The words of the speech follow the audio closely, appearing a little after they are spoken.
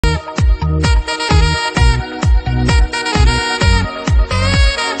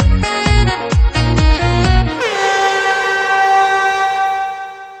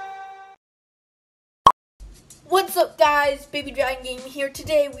guys, Baby Dragon Game here.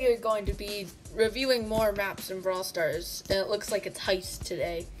 Today we are going to be reviewing more maps in Brawl Stars, and it looks like it's Heist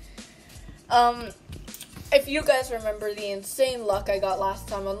today. If you guys remember the insane luck I got last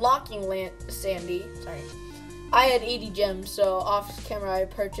time unlocking Sandy, I had 80 gems, so off camera I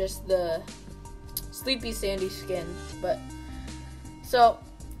purchased the Sleepy Sandy skin. So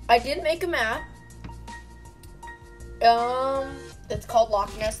I did make a map. It's called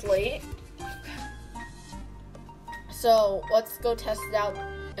Loch Ness Lake. So let's go test it out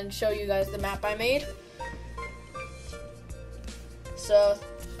and show you guys the map I made. So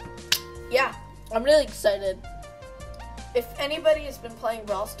yeah, I'm really excited. If anybody has been playing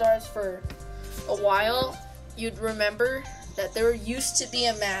Brawl Stars for a while, you'd remember that there used to be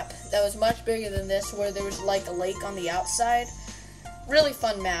a map that was much bigger than this, where there was like a lake on the outside. Really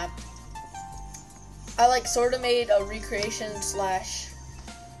fun map. I sort of made a recreation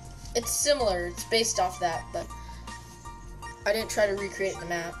 / it's similar, it's based off that, but I didn't try to recreate the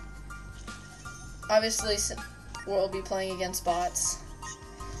map. Obviously, we'll be playing against bots.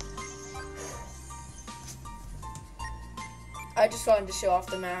 I just wanted to show off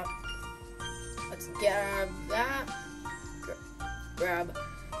the map. Let's grab that. Grab.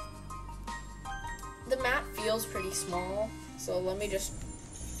 The map feels pretty small, so let me just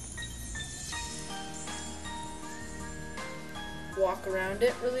walk around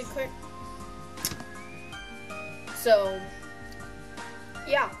it really quick. So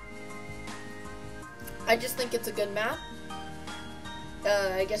yeah, I just think it's a good map.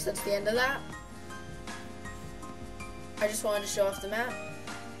 I guess that's the end of that. I just wanted to show off the map.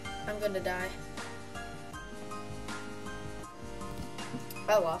 I'm gonna die.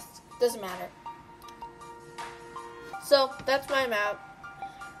 I lost. Doesn't matter. So that's my map.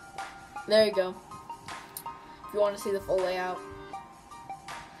 There you go. If you want to see the full layout.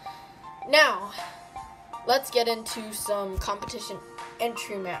 Now, let's get into some competition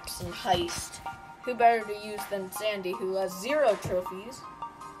entry maps in Heist. Who better to use than Sandy, who has 0 trophies,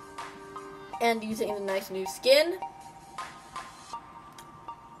 and using the nice new skin.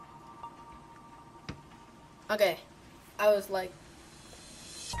 Okay, I was like,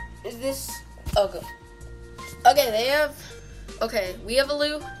 is this... Okay, we have a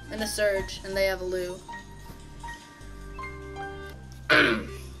Lou and a Surge, and they have a Lou.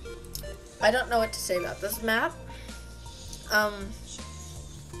 I don't know what to say about this map.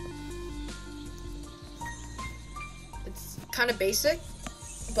 It's kind of basic,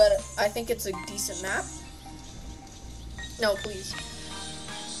 but I think it's a decent map. No, please.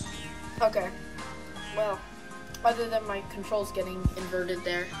 Okay. Well, other than my controls getting inverted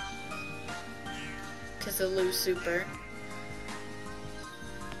there, because of Lou's super.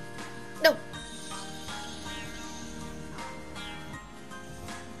 No.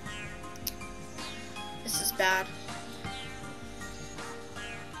 This is bad.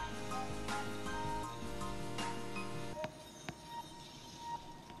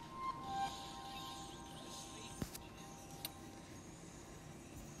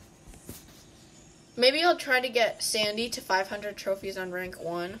 Maybe I'll try to get Sandy to 500 trophies on rank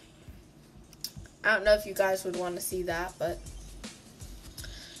 1. I don't know if you guys would want to see that, but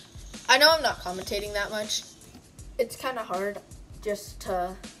I know I'm not commentating that much. It's kind of hard just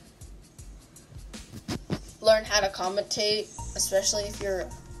to learn how to commentate, especially if you're,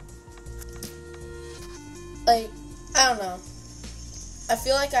 I don't know. I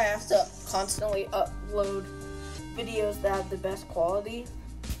feel like I have to constantly upload videos that have the best quality.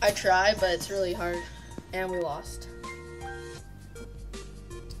 I try, but it's really hard, and we lost.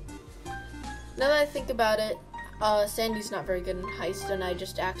 Now that I think about it, Sandy's not very good in Heist, and I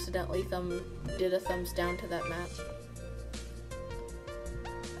just accidentally did a thumbs down to that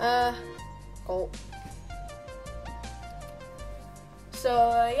map. Colt.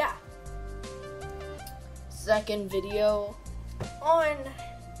 So, yeah. Second video on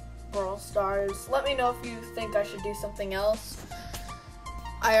Brawl Stars. Let me know if you think I should do something else.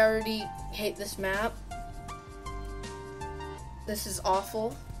 I already hate this map. This is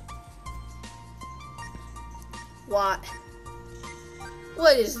awful. What?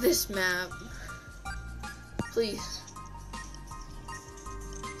 What is this map? Please.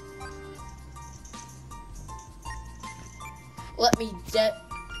 Let me get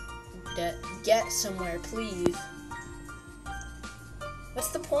somewhere, please. What's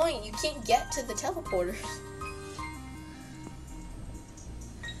the point? You can't get to the teleporters.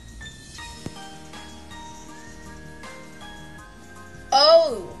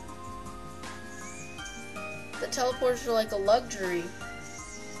 Oh! The teleporters are like a luxury.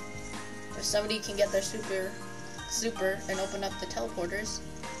 If somebody can get their super and open up the teleporters.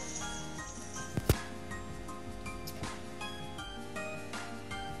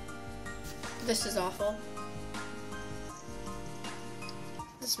 This is awful.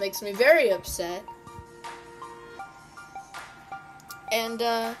 This makes me very upset. And,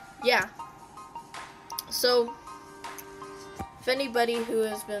 yeah. So, if anybody who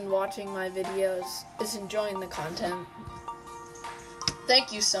has been watching my videos is enjoying the content,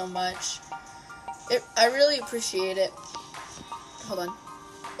 thank you so much. I really appreciate it. Hold on.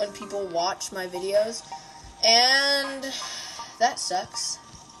 When people watch my videos. And that sucks.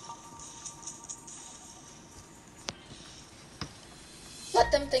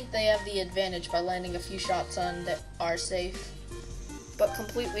 Let them think they have the advantage by landing a few shots on that are safe, but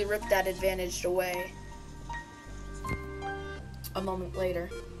completely rip that advantage away a moment later.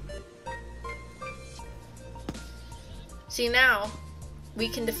 See, now we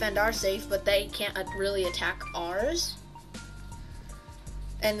can defend our safe, but they can't really attack ours.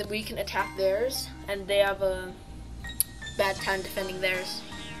 And we can attack theirs, and they have a bad time defending theirs.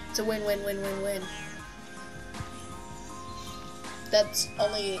 It's a win-win-win-win-win. That's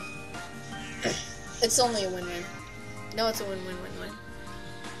only... It's only a win-win. No, it's a win-win-win-win.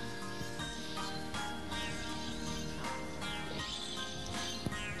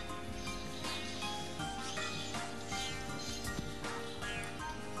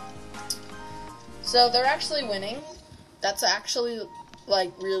 So they're actually winning. That's actually,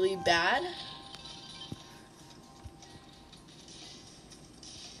 like, really bad.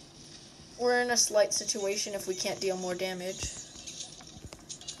 We're in a slight situation if we can't deal more damage.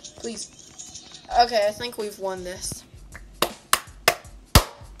 Please. Okay, I think we've won this.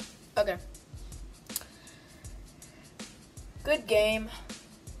 Okay. Good game.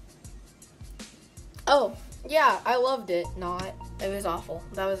 Oh, yeah, I loved it. Not. It was awful.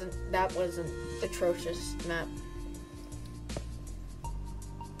 That was an atrocious map.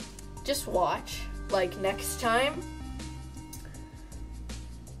 Just watch. Like, next time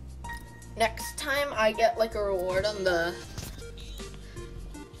I get, like, a reward on the,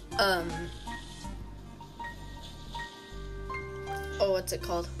 oh, what's it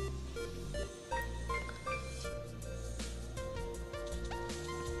called?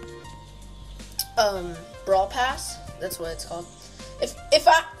 Brawl Pass? That's what it's called. If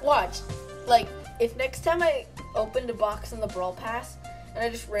I, watch, like, if next time I opened a box in the Brawl Pass, and I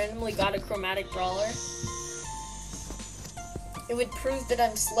just randomly got a chromatic brawler, it would prove that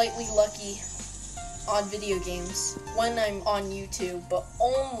I'm slightly lucky on video games when I'm on YouTube, but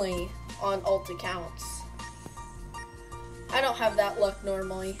only on alt accounts. I don't have that luck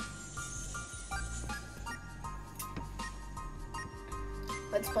normally.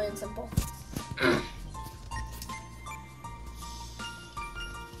 Let's play in simple.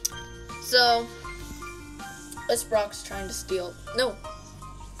 So, this Brock's trying to steal. No.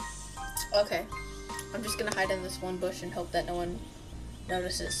 Okay. I'm just gonna hide in this one bush and hope that no one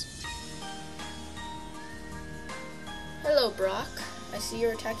notices. Hello, Brock. I see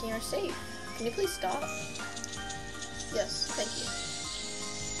you're attacking our safe. Can you please stop? Yes, thank you.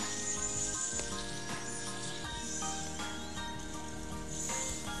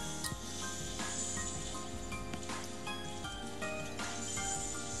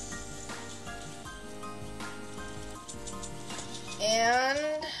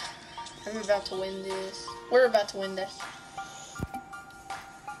 And I'm about to win this. We're about to win this.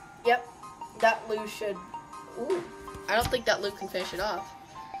 Yep, that Lou should. Ooh, I don't think that Lou can finish it off.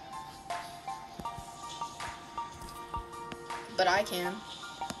 But I can.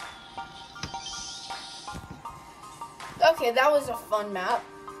 Okay, that was a fun map.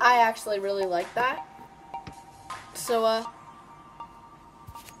 I actually really like that. So,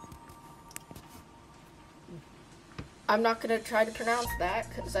 I'm not gonna try to pronounce that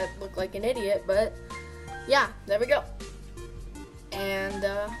because I look like an idiot, but yeah, there we go. And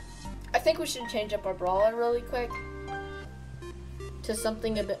I think we should change up our brawler really quick to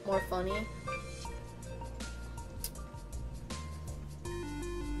something a bit more funny.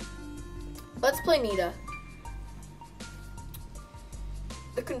 Let's play Nita.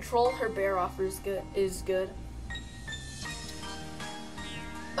 The control her bear offers is good.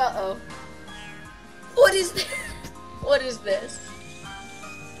 Uh-oh. What is this? What is this?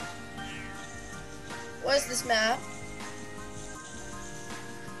 What is this map?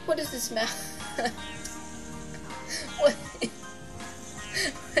 What is this map? What is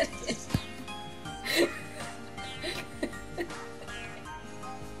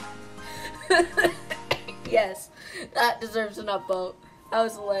Yes, that deserves an upvote. That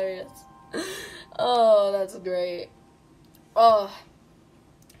was hilarious. Oh, that's great. Oh,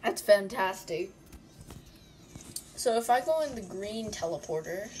 that's fantastic. So if I go in the green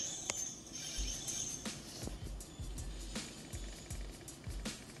teleporter,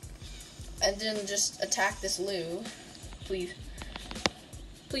 And then just attack this Lou. Please.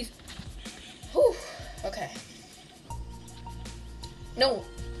 Please. Whew. Okay. No.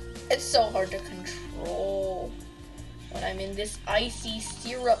 It's so hard to control when I'm in this icy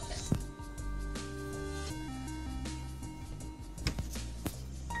syrup.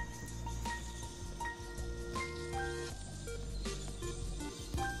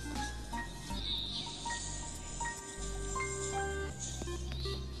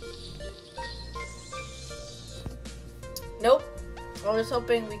 Nope. I was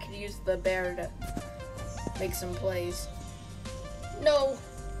hoping we could use the bear to make some plays. No.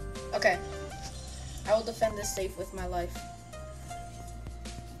 Okay. I will defend this safe with my life.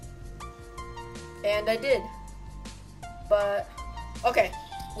 And I did. But, okay.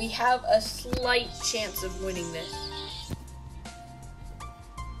 We have a slight chance of winning this.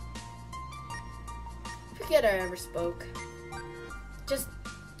 Forget I ever spoke. Just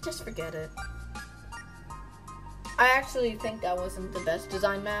forget it. I actually think that wasn't the best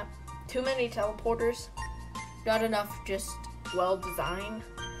design map. Too many teleporters. Not enough just well designed.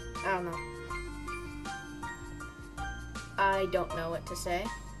 I don't know. I don't know what to say.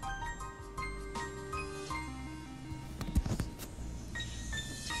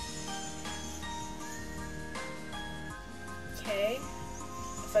 Okay.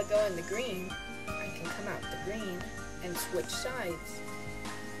 If I go in the green, I can come out the green and switch sides.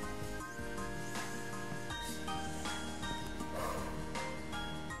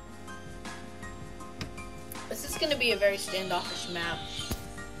 This is going to be a very standoffish map.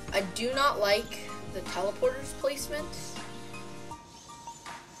 I do not like the teleporters placement.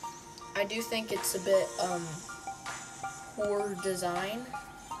 I do think it's a bit poor design.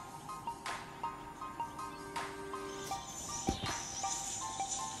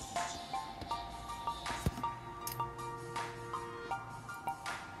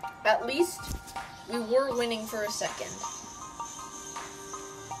 At least we were winning for a second.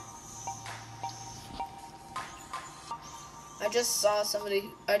 I just saw somebody,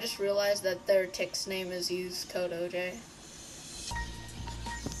 I just realized that their tick's name is use code OJ.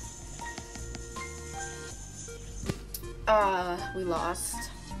 We lost.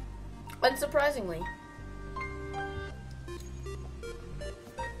 Unsurprisingly.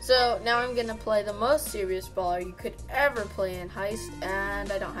 So now I'm gonna play the most serious brawler you could ever play in Heist,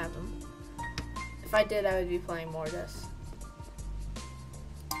 and I don't have them. If I did, I would be playing more of this.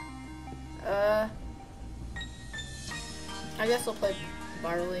 I guess I'll play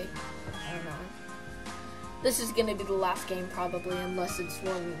Barley. I don't know. This is gonna be the last game probably, unless it's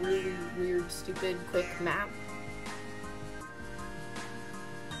one really weird, stupid, quick map.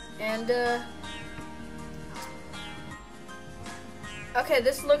 And, okay,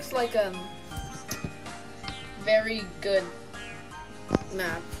 this looks like a very good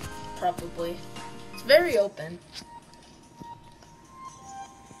map, probably. It's very open.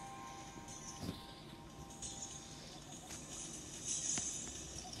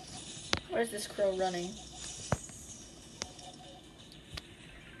 Where's this crow running?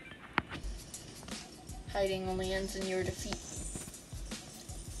 Hiding only ends in your defeat.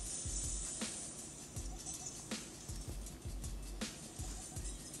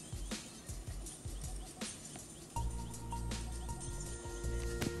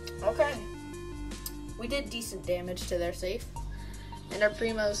 Okay. We did decent damage to their safe. And our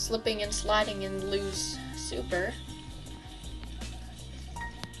Primo's slipping and sliding and lose super.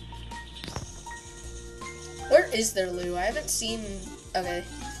 Where is their Lou? I haven't seen... Okay.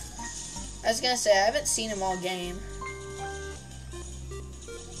 I was gonna say, I haven't seen him all game.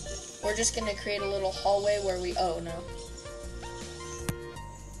 We're just gonna create a little hallway where we... Oh, no.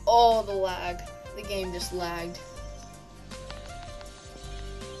 Oh, the lag. The game just lagged.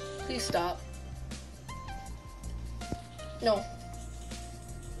 Please stop. No.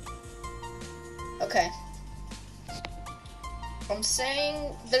 Okay. I'm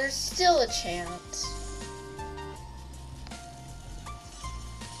saying there's still a chance.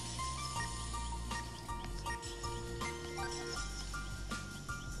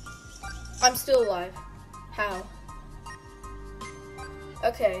 I'm still alive. How?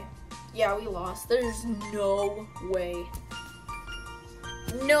 Okay. Yeah, we lost. There's no way.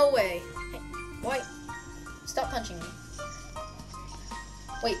 No way. Hey, why? Stop punching me.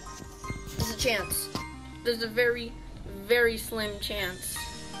 Wait. There's a chance. There's a very, very slim chance.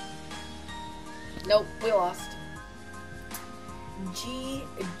 Nope, we lost.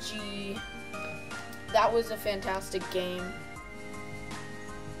 GG. That was a fantastic game.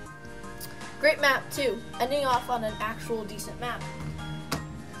 Great map, too. Ending off on an actual decent map.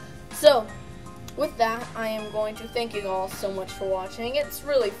 So, with that, I am going to thank you all so much for watching. It's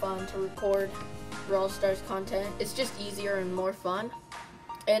really fun to record Brawl Stars content. It's just easier and more fun.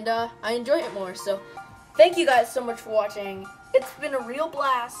 And I enjoy it more. So thank you guys so much for watching. It's been a real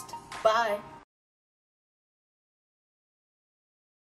blast. Bye.